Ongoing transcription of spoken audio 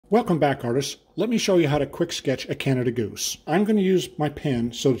Welcome back, artists. Let me show you how to quick sketch a Canada Goose. I'm going to use my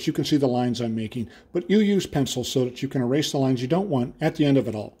pen so that you can see the lines I'm making, but you use pencil so that you can erase the lines you don't want at the end of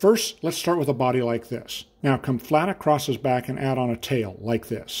it all. First, let's start with a body like this. Now come flat across his back and add on a tail like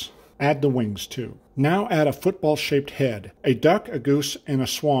this. Add the wings too. Now add a football-shaped head. A duck, a goose, and a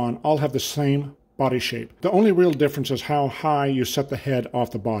swan all have the same body shape. The only real difference is how high you set the head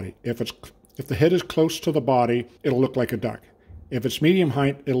off the body. If the head is close to the body, it'll look like a duck. If it's medium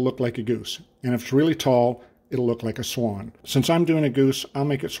height, it'll look like a goose. And if it's really tall, it'll look like a swan. Since I'm doing a goose, I'll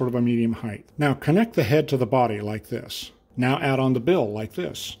make it sort of a medium height. Now connect the head to the body like this. Now add on the bill like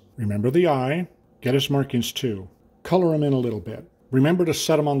this. Remember the eye. Get his markings too. Color him in a little bit. Remember to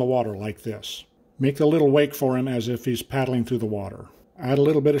set him on the water like this. Make the little wake for him as if he's paddling through the water. Add a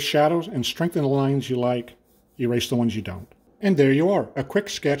little bit of shadows and strengthen the lines you like. Erase the ones you don't. And there you are, a quick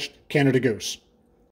sketched Canada Goose.